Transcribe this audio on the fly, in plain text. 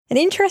An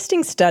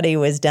interesting study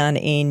was done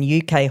in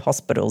UK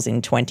hospitals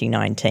in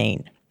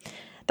 2019.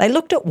 They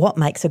looked at what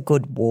makes a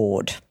good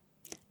ward,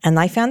 and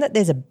they found that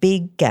there's a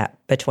big gap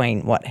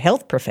between what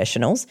health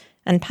professionals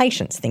and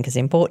patients think is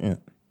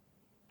important.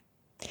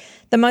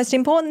 The most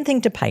important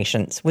thing to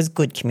patients was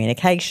good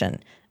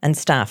communication and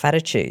staff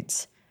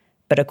attitudes.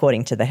 But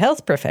according to the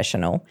health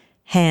professional,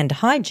 hand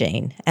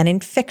hygiene and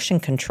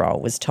infection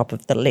control was top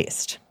of the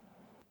list.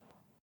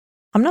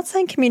 I'm not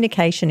saying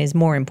communication is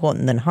more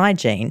important than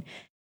hygiene.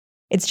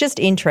 It's just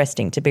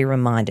interesting to be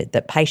reminded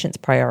that patients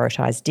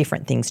prioritise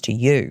different things to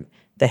you,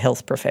 the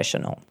health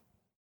professional.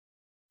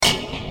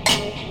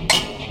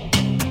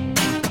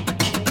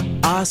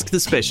 Ask the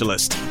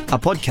Specialist, a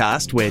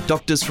podcast where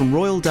doctors from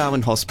Royal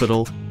Darwin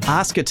Hospital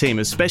ask a team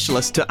of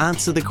specialists to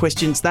answer the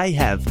questions they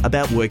have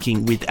about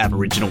working with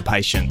Aboriginal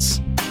patients.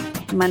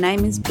 My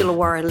name is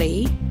Billawarra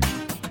Lee.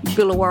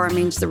 Billawarra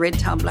means the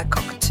red-tailed black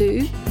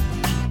cockatoo.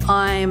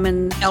 I'm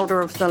an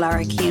elder of the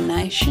Larrakia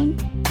Nation.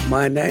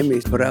 My name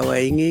is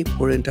Parawaingi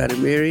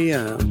Purintaramiri,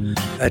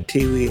 a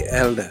Tiwi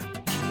elder.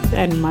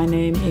 And my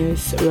name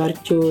is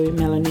Warjoy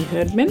Melanie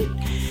Herdman,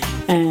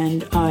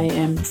 and I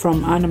am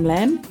from Arnhem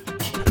Land.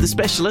 The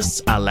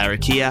specialists are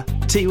Larrakia,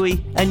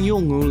 Tiwi and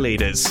Yolngu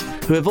leaders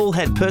who have all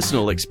had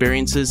personal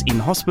experiences in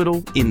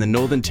hospital in the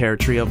Northern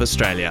Territory of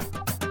Australia.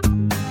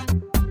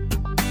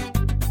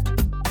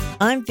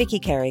 I'm Vicky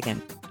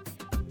Kerrigan.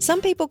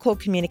 Some people call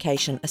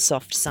communication a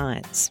soft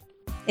science.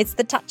 It's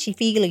the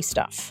touchy-feely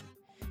stuff.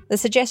 The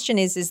suggestion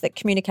is that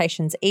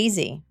communication's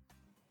easy,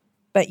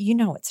 but you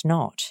know it's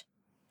not.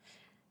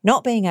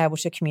 Not being able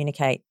to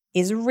communicate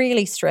is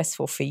really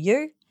stressful for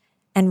you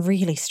and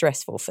really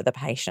stressful for the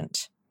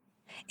patient.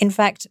 In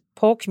fact,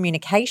 poor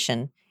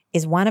communication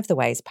is one of the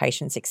ways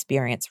patients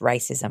experience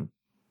racism.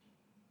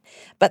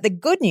 But the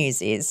good news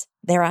is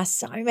there are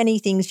so many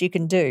things you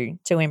can do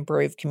to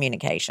improve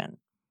communication.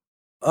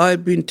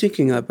 I've been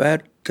thinking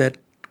about that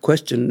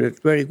question. It's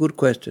a very good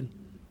question.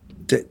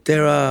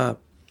 There are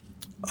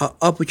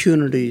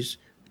opportunities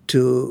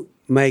to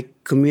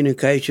make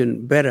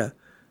communication better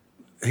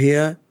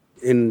here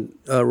in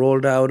Royal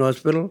Darwin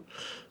Hospital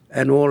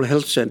and all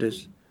health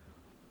centres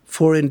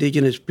for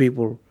Indigenous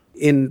people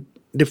in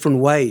different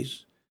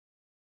ways.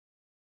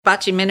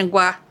 Bachi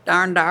Meningwa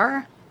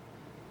Darandara.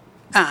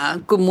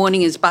 Good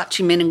morning is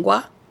Bachi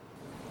Meningwa.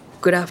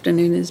 Good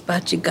afternoon is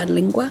Bachi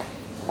Gadlingwa.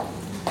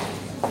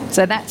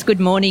 So that's good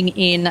morning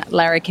in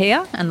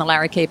Larrakia, and the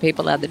Larrakia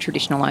people are the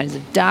traditional owners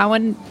of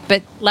Darwin.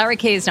 But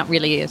Larrakia is not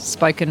really a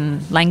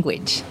spoken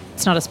language.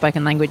 It's not a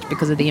spoken language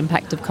because of the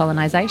impact of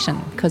colonisation,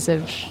 because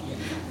of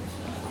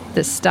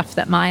the stuff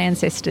that my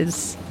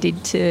ancestors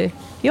did to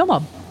your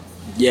mob.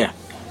 Yeah.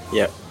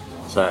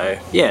 So,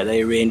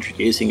 they're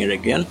reintroducing it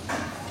again,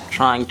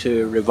 trying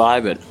to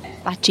revive it.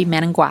 Bachi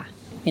Meningwa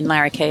in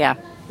Larrakia.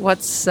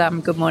 What's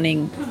good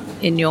morning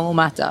in your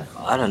mata?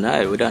 I don't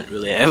know. We don't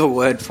really have a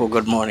word for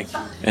good morning.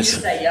 You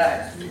say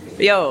yo.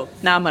 Yo,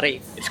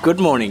 Namari. It's good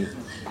morning.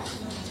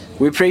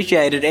 We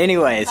appreciate it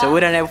anyway, so we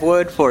don't have a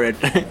word for it.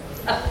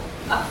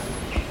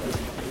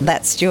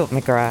 That's Stuart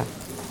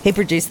McGrath. He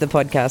produced the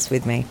podcast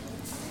with me.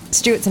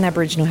 Stuart's an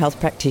Aboriginal health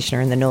practitioner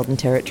in the Northern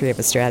Territory of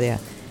Australia,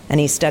 and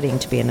he's studying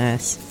to be a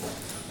nurse.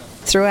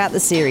 Throughout the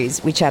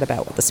series, we chat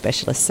about what the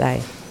specialists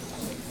say.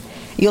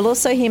 You'll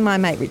also hear my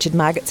mate Richard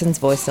Margetson's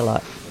voice a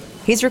lot.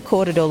 He's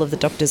recorded all of the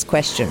doctors'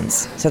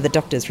 questions, so the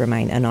doctors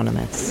remain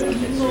anonymous.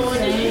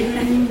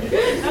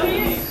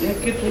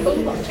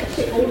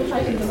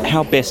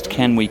 How best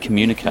can we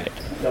communicate?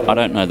 I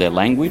don't know their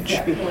language.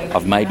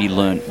 I've maybe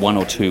learnt one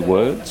or two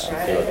words.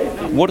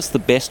 What is the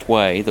best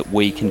way that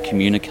we can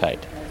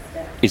communicate?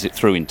 Is it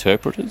through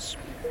interpreters?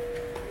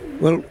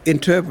 Well,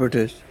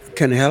 interpreters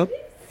can help,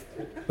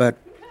 but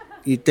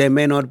they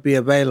may not be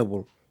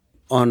available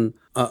on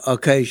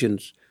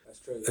occasions.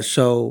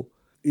 So,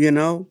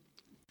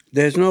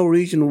 there's no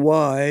reason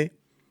why,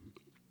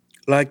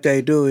 like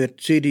they do at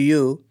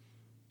CDU,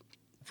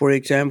 for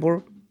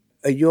example,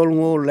 a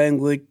Yolngu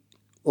language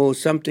or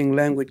something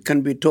language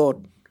can be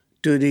taught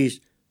to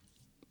these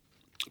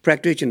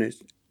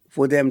practitioners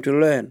for them to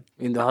learn.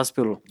 In the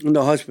hospital.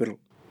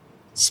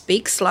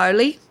 Speak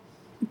slowly.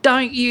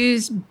 Don't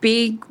use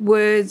big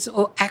words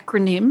or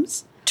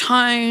acronyms.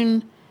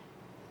 Tone,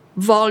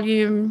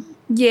 volume.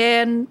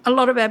 Yeah, and a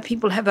lot of our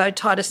people have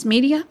otitis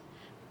media,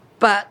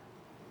 but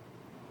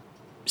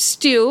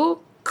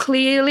still,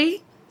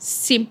 clearly,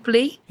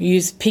 simply.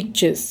 Use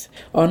pictures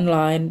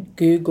online,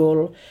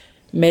 Google,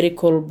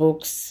 medical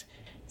books,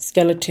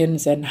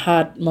 skeletons and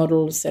heart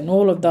models and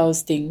all of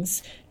those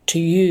things to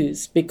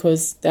use,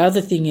 because the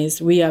other thing is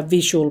we are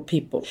visual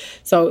people.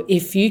 So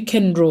if you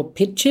can draw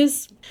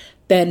pictures,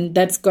 then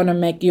that's going to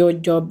make your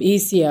job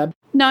easier.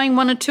 Knowing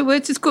one or two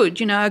words is good.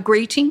 A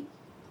greeting,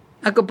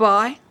 a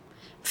goodbye.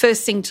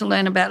 First thing to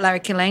learn about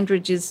Larrakia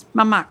language is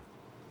mamak.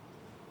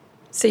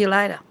 See you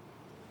later.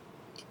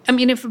 I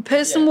mean, if a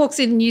person walks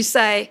in and you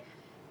say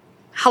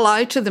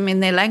hello to them in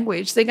their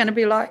language, they're going to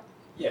be like,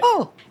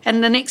 oh.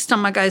 And the next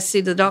time I go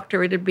see the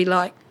doctor, it'd be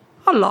like,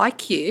 I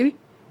like you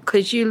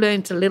because you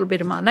learnt a little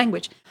bit of my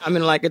language. I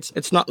mean,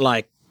 it's not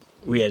like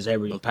we as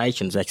Aboriginal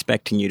patients are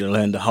expecting you to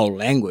learn the whole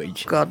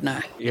language. God, no.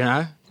 You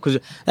know? Because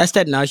that's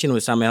that notion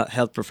with some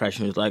health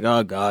professionals, like,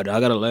 oh, God, I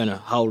got to learn a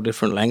whole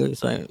different language.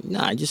 So,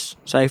 no, just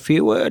say a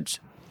few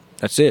words.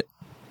 That's it.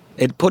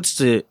 It puts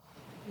the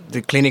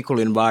clinical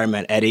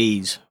environment at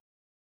ease.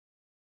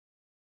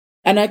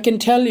 And I can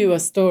tell you a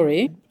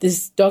story.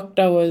 This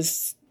doctor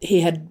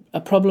he had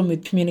a problem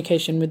with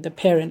communication with the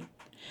parent.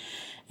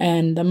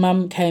 And the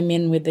mum came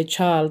in with the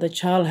child. The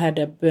child had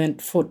a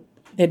burnt foot.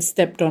 They'd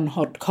stepped on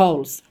hot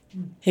coals.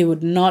 He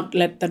would not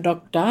let the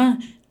doctor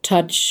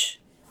touch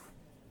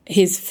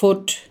his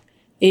foot,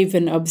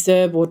 even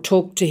observe or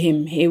talk to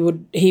him. He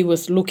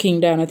was looking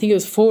down. I think he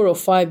was 4 or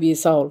 5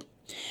 years old.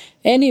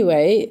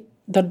 Anyway,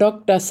 the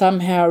doctor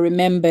somehow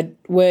remembered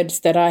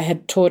words that I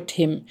had taught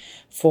him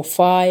for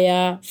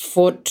fire,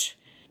 foot,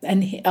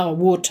 and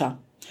water.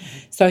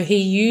 So he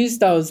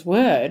used those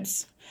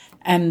words,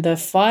 and the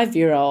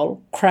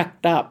 5-year-old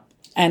cracked up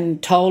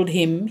and told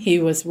him he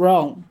was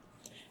wrong.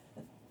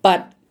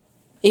 But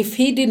if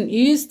he didn't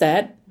use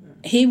that,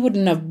 he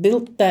wouldn't have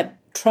built that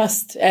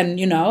trust and,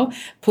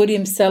 put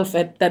himself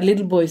at that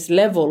little boy's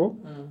level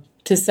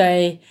to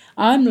say,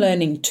 I'm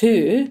learning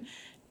too.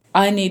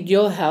 I need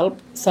your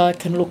help so I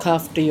can look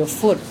after your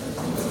foot.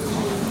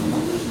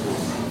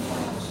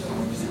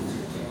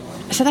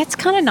 So that's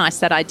kind of nice,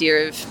 that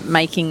idea of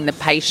making the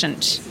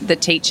patient the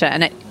teacher.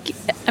 And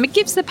it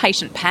gives the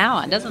patient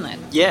power, doesn't it?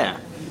 Yeah.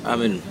 I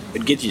mean,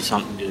 it gives you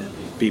something to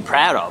be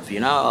proud of,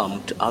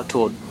 I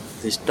taught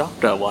this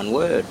doctor one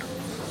word.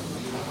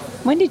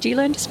 When did you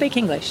learn to speak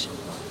English?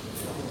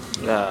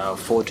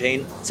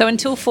 14. So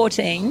until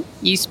 14,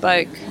 you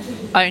spoke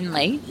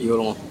only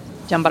Yolngu.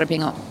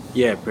 Djambarrapingu.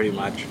 Yeah, pretty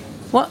much.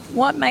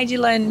 What made you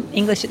learn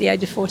English at the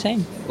age of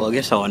 14? Well, I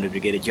guess I wanted to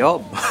get a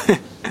job.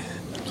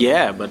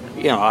 Yeah, but,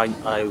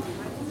 I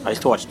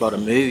used to watch a lot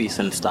of movies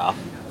and stuff,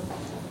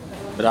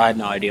 but I had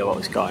no idea what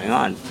was going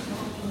on.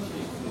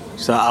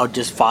 So I would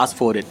just fast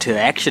forward it to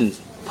action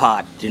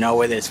part,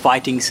 where there's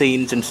fighting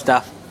scenes and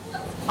stuff.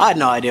 I had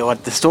no idea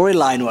what the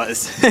storyline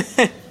was.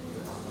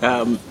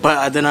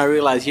 But then I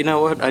realised, you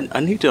know what, I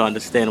need to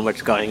understand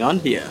what's going on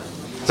here.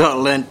 So I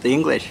learned the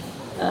English.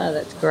 Oh,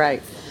 that's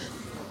great.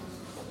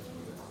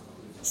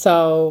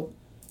 So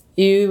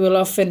you will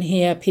often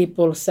hear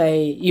people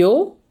say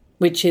yo,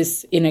 which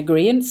is in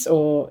agreement,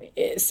 or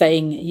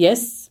saying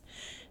yes.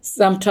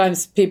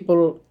 Sometimes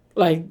people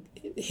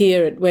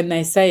hear it when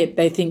they say it,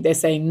 they think they're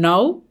saying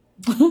no.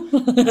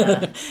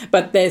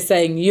 But they're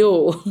saying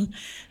yo.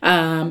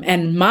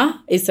 And ma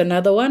is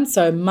another one.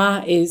 So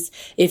ma is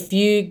if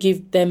you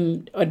give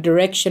them a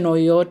direction, or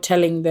you're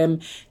telling them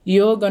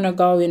you're going to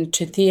go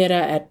into theatre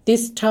at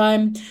this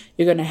time,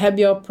 you're going to have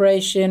your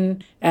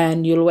operation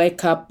and you'll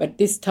wake up at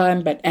this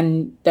time,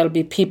 and there'll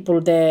be people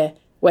there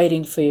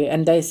waiting for you,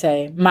 and they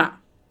say ma.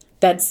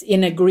 That's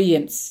in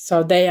agreement.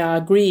 So they are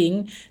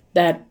agreeing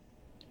that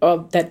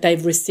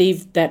they've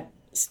received that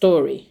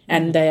story,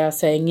 and they are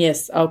saying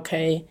yes,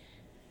 okay,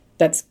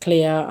 that's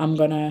clear, I'm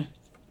gonna,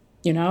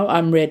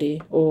 I'm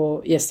ready,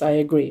 or yes, I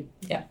agree.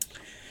 Yeah.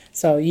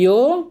 So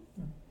yo,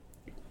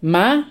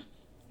 ma,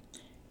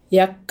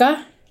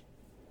 yakka,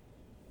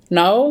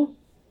 no,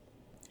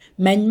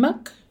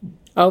 menmak,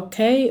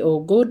 okay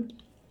or good.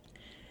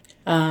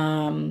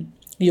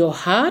 Your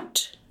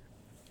heart,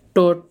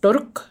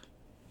 torturk.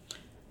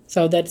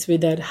 So that's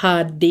with that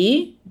hard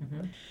D.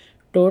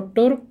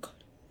 Torturk.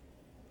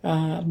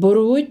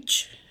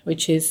 Buruj,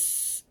 which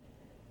is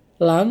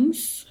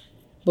lungs.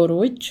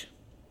 Buruj.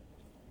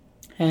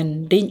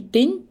 And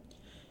din,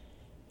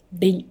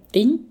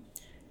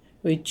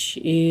 which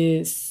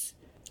is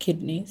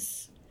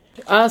kidneys.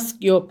 Ask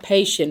your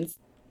patients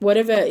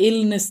whatever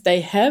illness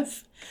they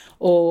have,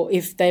 or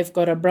if they've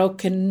got a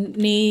broken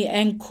knee,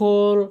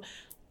 ankle,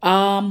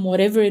 arm,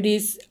 whatever it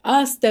is,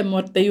 ask them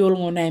what the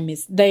Yolngu name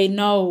is. They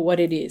know what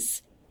it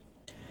is.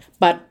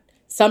 But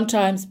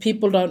sometimes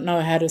people don't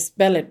know how to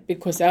spell it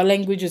because our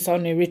language is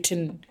only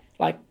written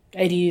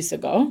 80 years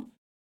ago.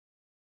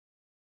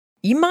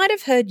 You might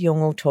have heard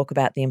Yolngu talk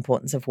about the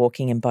importance of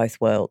walking in both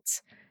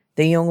worlds,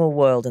 the Yolngu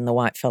world and the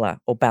Whitefella,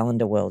 or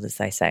Ballanda world, as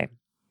they say.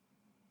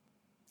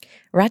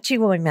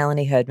 Ratchiwoy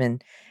Melanie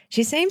Herdman,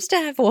 she seems to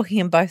have walking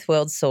in both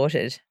worlds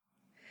sorted.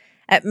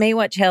 At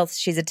MeWatch Health,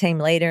 she's a team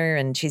leader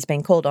and she's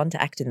been called on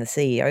to act in the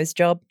CEO's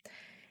job.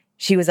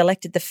 She was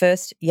elected the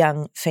first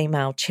young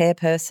female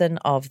chairperson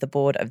of the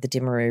board of the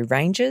Timaru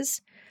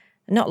Rangers.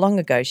 Not long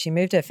ago, she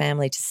moved her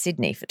family to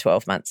Sydney for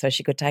 12 months so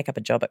she could take up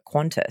a job at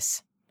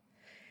Qantas.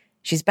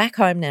 She's back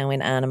home now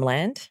in Arnhem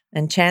Land,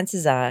 and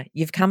chances are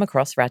you've come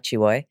across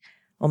Ratchiwoy,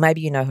 or maybe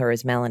you know her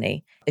as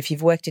Melanie, if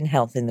you've worked in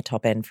health in the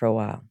top end for a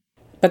while.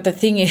 But the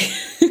thing is,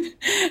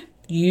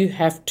 you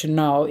have to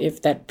know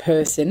if that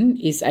person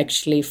is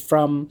actually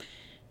from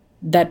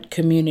that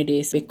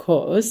community,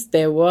 because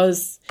there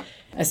was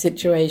a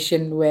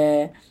situation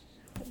where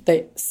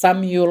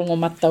some Yolngu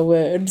Mata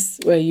words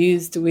were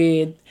used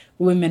with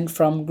women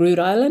from Groote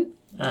Island,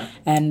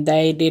 and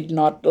they did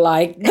not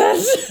like that.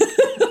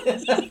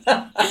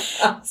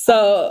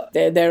 So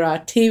there are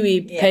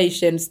Tiwi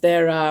patients,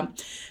 there are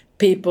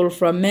people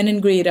from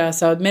Meningrida.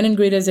 So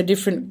Meningrida is a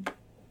different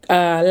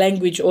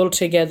language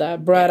altogether.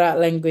 Barat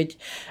language.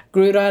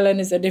 Groote Eylandt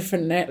is a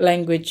different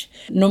language.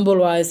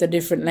 Numbulwar is a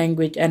different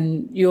language.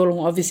 And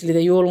Yolngu, obviously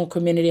the Yolngu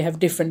community have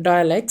different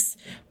dialects,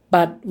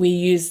 but we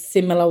use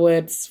similar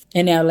words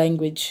in our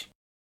language.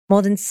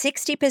 More than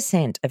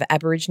 60% of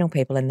Aboriginal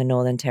people in the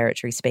Northern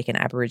Territory speak an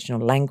Aboriginal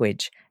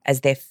language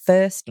as their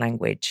first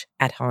language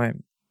at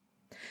home.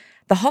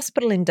 The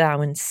hospital in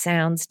Darwin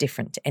sounds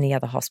different to any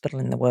other hospital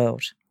in the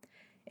world.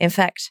 In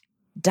fact,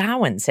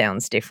 Darwin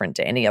sounds different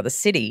to any other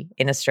city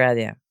in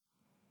Australia.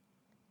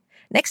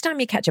 Next time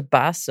you catch a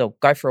bus or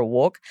go for a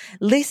walk,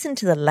 listen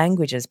to the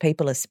languages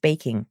people are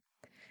speaking.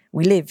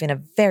 We live in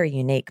a very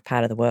unique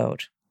part of the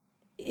world.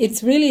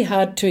 It's really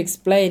hard to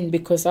explain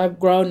because I've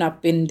grown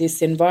up in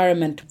this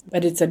environment,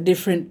 but it's a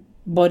different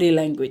body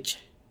language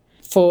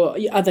for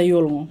other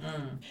Yolngu.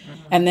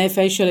 And their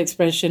facial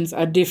expressions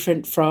are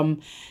different from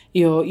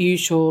your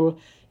usual,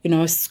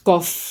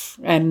 scoff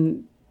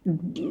and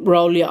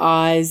roll your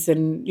eyes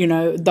and,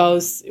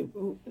 those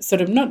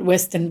sort of not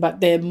Western,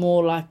 but they're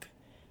more like,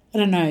 I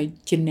don't know,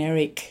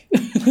 generic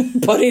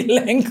body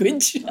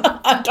language.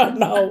 I don't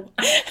know.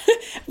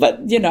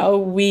 But,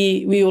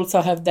 we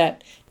also have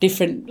that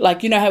different,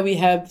 like, how we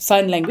have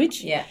sign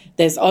language? Yeah.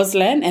 There's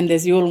Auslan and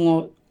there's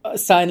Yolngu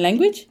sign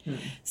language.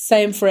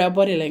 Same for our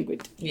body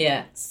language.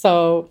 Yeah.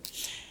 So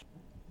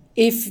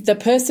if the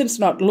person's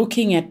not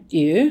looking at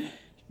you,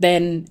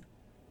 then,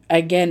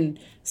 again,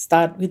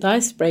 start with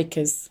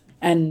icebreakers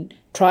and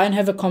try and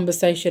have a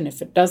conversation.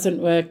 If it doesn't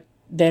work,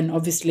 then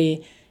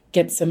obviously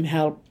get some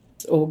help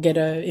or get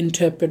an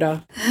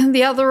interpreter.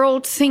 The other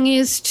old thing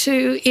is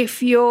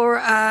if you're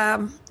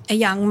a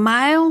young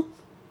male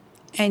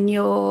and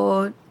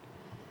you're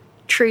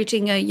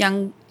treating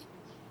an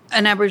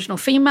Aboriginal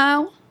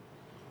female,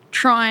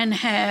 try and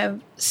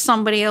have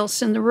somebody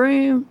else in the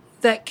room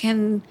that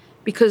can,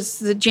 because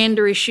the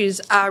gender issues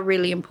are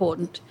really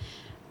important.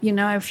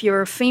 If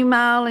you're a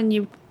female and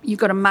you've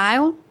got a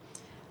male,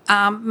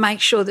 make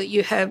sure that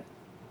you have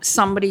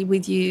somebody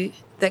with you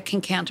that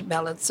can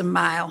counterbalance a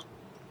male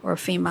or a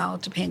female,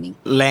 depending.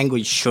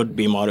 Language should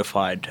be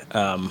modified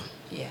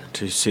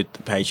to suit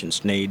the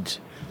patient's needs.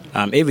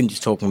 Even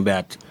just talking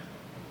about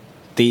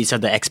these are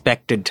the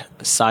expected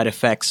side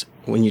effects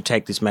when you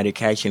take this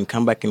medication.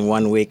 Come back in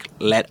 1 week,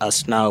 let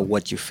us know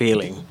what you're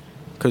feeling.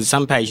 Because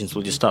some patients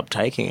will just stop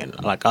taking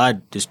it. Like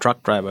this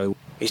truck driver,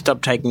 he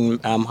stopped taking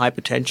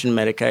hypertension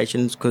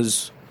medications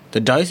because the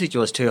dosage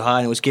was too high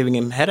and it was giving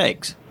him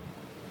headaches.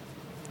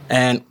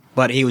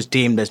 But he was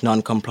deemed as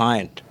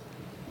non-compliant.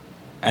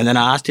 And then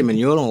I asked him in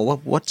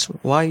Yolngu,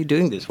 why are you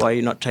doing this? Why are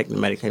you not taking the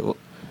medication?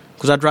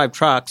 Because I drive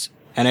trucks,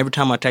 and every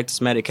time I take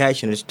this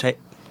medication, it's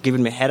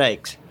giving me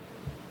headaches.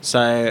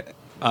 So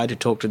I had to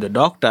talk to the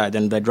doctor.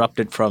 Then they dropped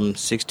it from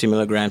 60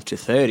 milligrams to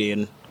 30,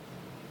 and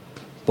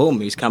boom,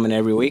 he's coming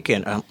every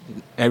weekend,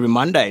 every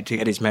Monday to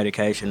get his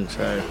medication.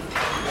 So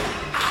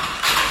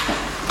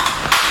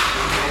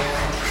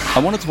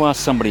I wanted to ask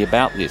somebody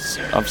about this.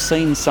 I've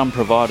seen some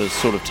providers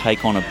sort of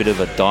take on a bit of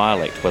a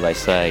dialect where they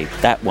say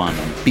that one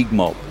and big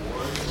mob.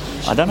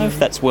 I don't know if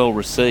that's well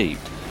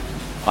received.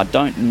 I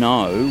don't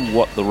know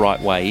what the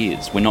right way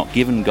is. We're not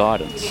given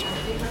guidance.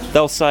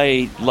 They'll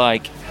say,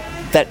 like,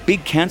 that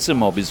big cancer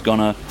mob is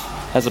gonna,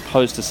 as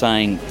opposed to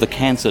saying the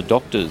cancer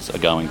doctors are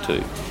going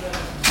to.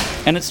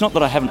 And it's not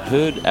that I haven't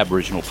heard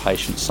Aboriginal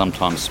patients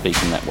sometimes speak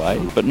in that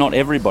way, but not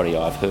everybody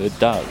I've heard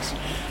does.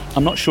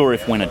 I'm not sure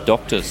if when a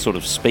doctor sort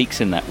of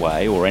speaks in that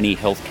way, or any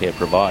healthcare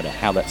provider,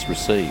 how that's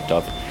received.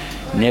 I've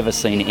never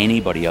seen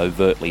anybody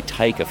overtly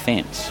take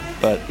offence,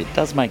 but it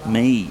does make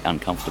me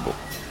uncomfortable.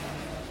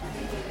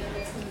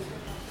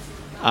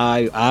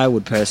 I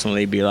would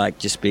personally be like,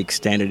 just speak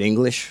standard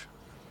English.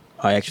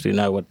 I actually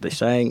know what they're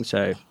saying,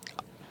 so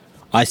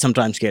I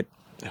sometimes get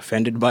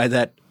offended by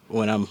that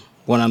when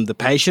I'm the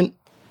patient.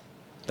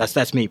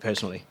 That's me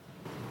personally.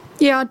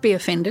 Yeah, I'd be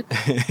offended.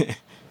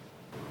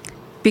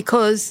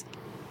 Because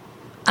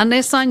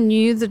unless I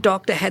knew the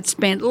doctor had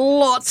spent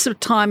lots of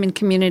time in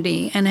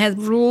community and had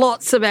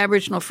lots of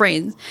Aboriginal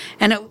friends,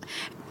 and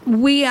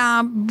we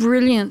are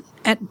brilliant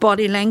at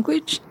body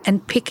language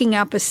and picking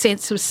up a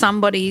sense of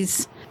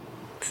somebody's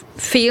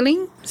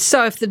feeling.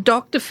 So if the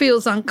doctor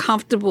feels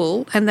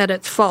uncomfortable and that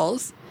it's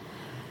false,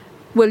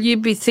 well,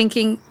 you'd be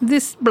thinking,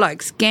 this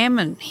bloke's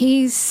gammon,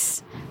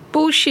 he's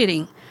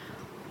bullshitting.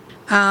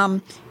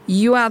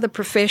 You are the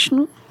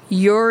professional,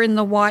 you're in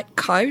the white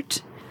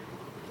coat,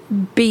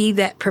 be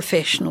that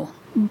professional,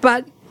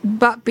 but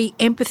be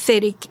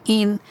empathetic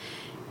in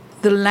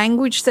the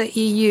language that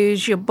you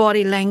use, your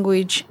body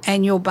language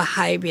and your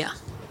behaviour.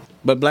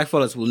 But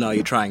blackfellas will know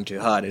you're trying too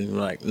hard and you're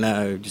like,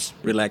 no, just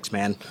relax,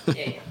 man.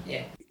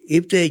 Yeah.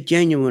 If they're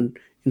genuine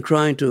in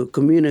trying to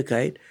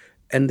communicate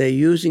and they're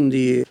using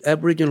the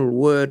Aboriginal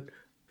word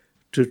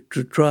to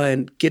try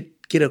and get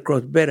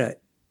across better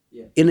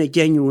in a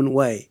genuine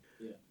way.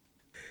 Yeah.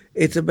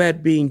 It's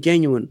about being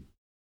genuine.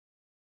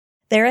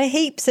 There are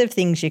heaps of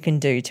things you can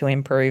do to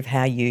improve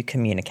how you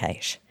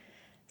communicate.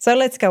 So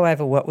let's go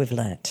over what we've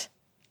learnt.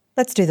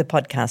 Let's do the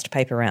podcast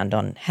paper round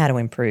on how to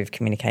improve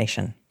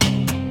communication.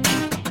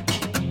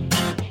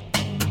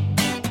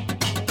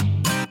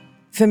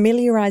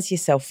 Familiarise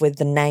yourself with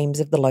the names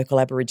of the local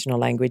Aboriginal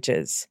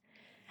languages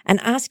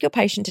and ask your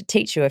patient to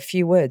teach you a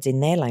few words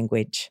in their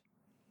language.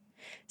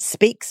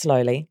 Speak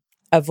slowly,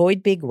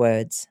 avoid big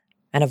words,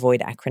 and avoid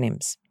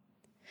acronyms.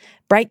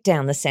 Break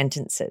down the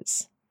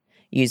sentences.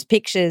 Use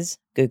pictures,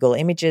 Google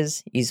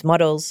images, use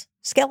models,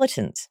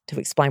 skeletons to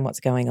explain what's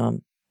going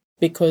on.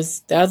 Because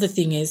the other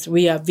thing is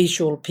we are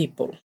visual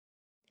people.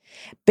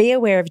 Be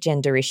aware of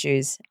gender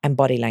issues and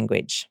body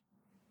language.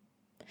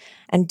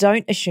 And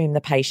don't assume the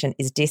patient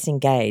is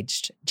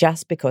disengaged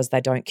just because they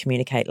don't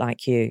communicate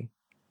like you.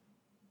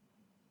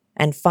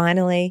 And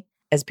finally,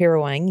 as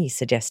Pirawangi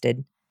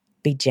suggested,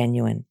 be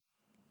genuine.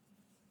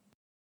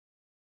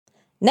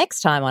 Next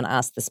time on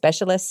Ask the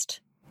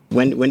Specialist.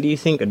 When do you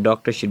think a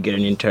doctor should get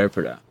an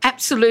interpreter?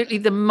 Absolutely,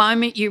 the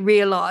moment you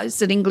realise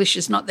that English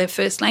is not their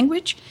first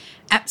language,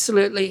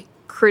 absolutely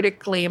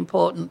critically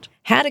important.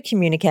 How to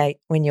communicate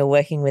when you're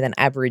working with an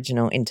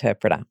Aboriginal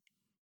interpreter.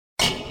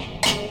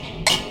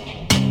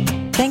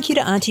 Thank you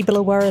to Auntie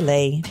Billawarra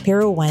Lee,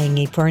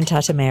 Pirawangi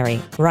Purintata Mary,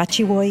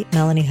 Rachiwoy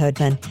Melanie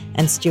Herdman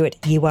and Stuart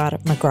Yiwar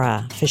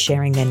McGrath for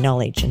sharing their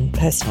knowledge and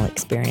personal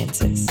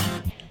experiences.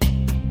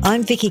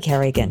 I'm Vicky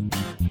Kerrigan.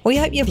 We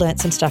hope you've learnt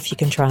some stuff you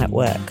can try at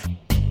work,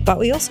 but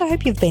we also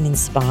hope you've been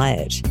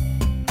inspired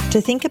to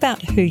think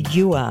about who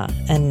you are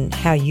and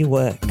how you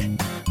work.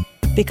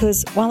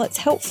 Because while it's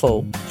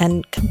helpful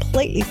and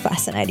completely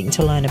fascinating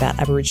to learn about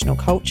Aboriginal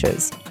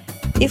cultures,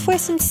 if we're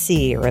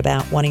sincere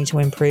about wanting to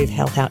improve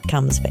health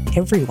outcomes for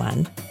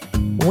everyone,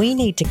 we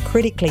need to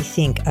critically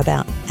think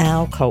about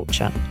our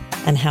culture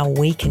and how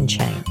we can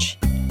change.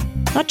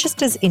 Not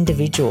just as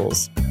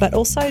individuals, but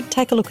also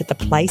take a look at the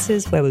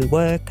places where we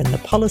work and the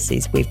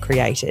policies we've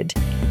created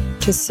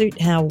to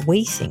suit how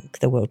we think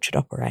the world should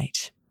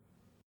operate.